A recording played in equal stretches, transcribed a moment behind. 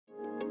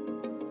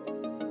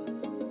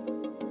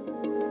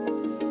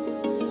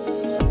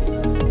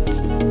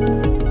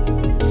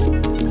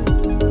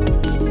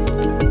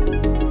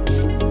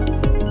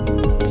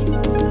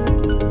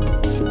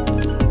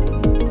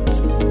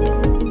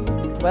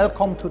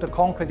welcome to the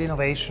concrete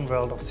innovation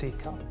world of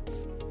Sika.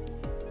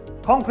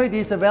 Concrete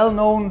is a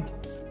well-known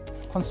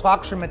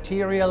construction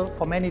material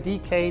for many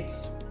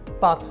decades,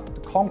 but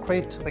the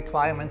concrete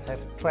requirements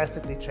have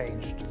drastically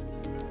changed.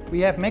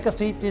 We have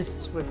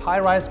megacities with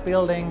high-rise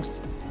buildings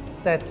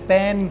that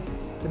ban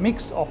the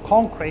mix of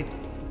concrete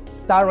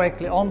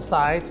directly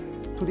on-site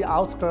to the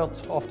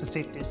outskirts of the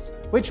cities,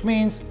 which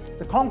means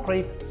the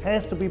concrete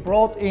has to be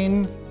brought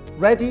in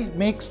ready,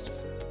 mixed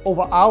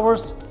over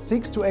hours,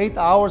 6 to 8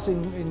 hours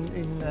in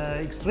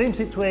extreme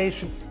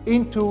situation,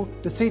 into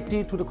the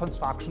city to the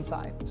construction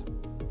site.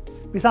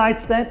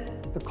 Besides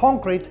that, the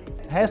concrete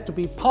has to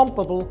be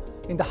pumpable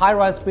in the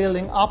high-rise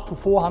building up to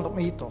 400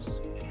 meters.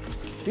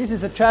 This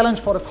is a challenge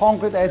for the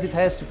concrete as it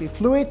has to be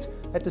fluid.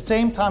 At the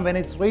same time, when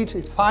it's reached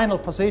its final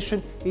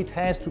position, it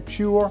has to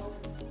cure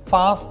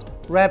fast,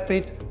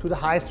 rapid, to the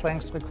high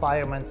strength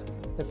requirements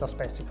that are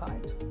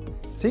specified.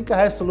 Sika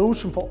has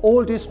solution for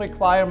all these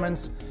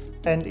requirements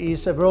and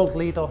is a world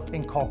leader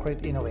in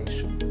concrete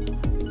innovation.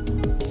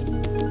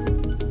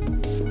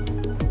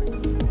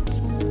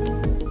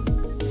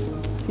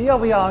 Here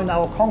we are in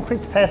our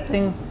concrete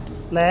testing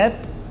lab,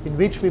 in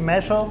which we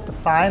measure the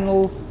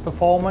final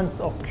performance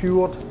of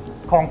cured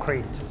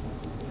concrete.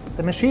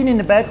 The machine in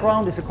the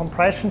background is a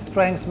compression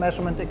strength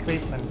measurement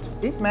equipment.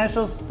 It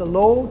measures the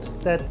load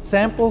that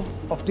samples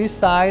of this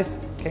size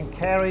can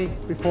carry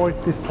before it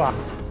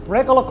destructs.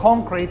 Regular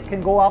concrete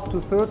can go up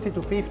to 30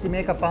 to 50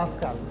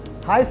 megapascal.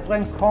 High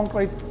strength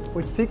concrete,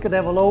 which Sika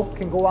developed,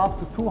 can go up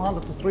to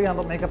 200 to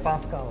 300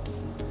 megapascal.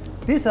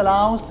 This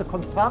allows the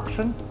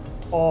construction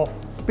of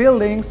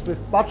buildings with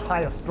much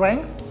higher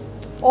strength,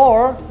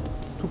 or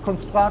to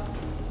construct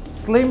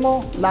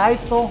slimmer,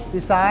 lighter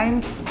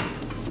designs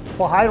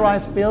for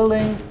high-rise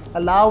building,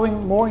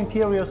 allowing more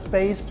interior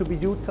space to be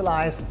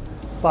utilized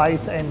by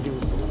its end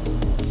users.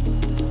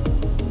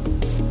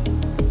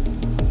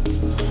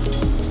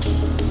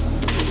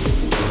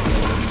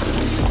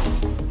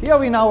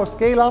 Here in our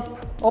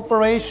scale-up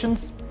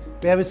operations,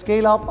 where we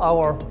scale up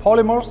our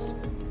polymers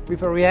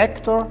with a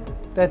reactor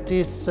that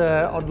is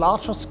on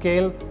larger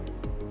scale,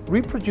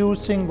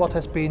 reproducing what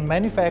has been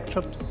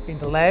manufactured in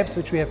the labs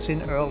which we have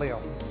seen earlier.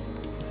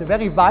 It's a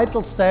very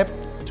vital step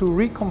to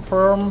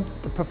reconfirm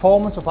the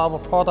performance of our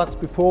products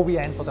before we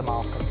enter the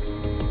market.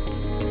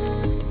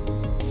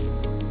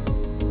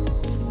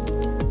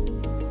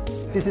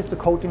 This is the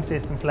Coating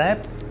Systems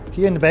lab.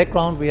 Here in the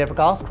background we have a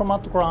gas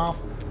chromatograph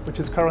which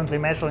is currently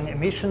measuring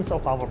emissions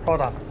of our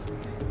products.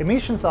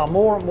 Emissions are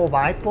more and more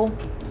vital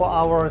for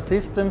our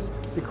systems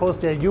because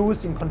they are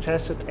used in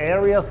congested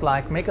areas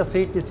like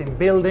megacities, in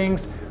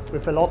buildings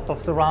with a lot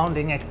of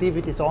surrounding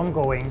activities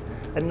ongoing.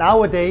 And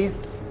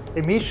nowadays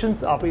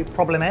emissions are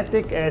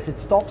problematic as it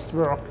stops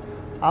work.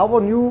 Our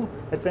new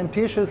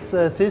advantageous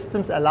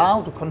systems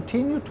allow to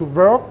continue to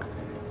work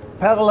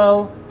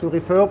parallel to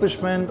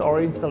refurbishment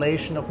or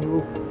installation of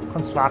new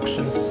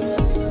constructions.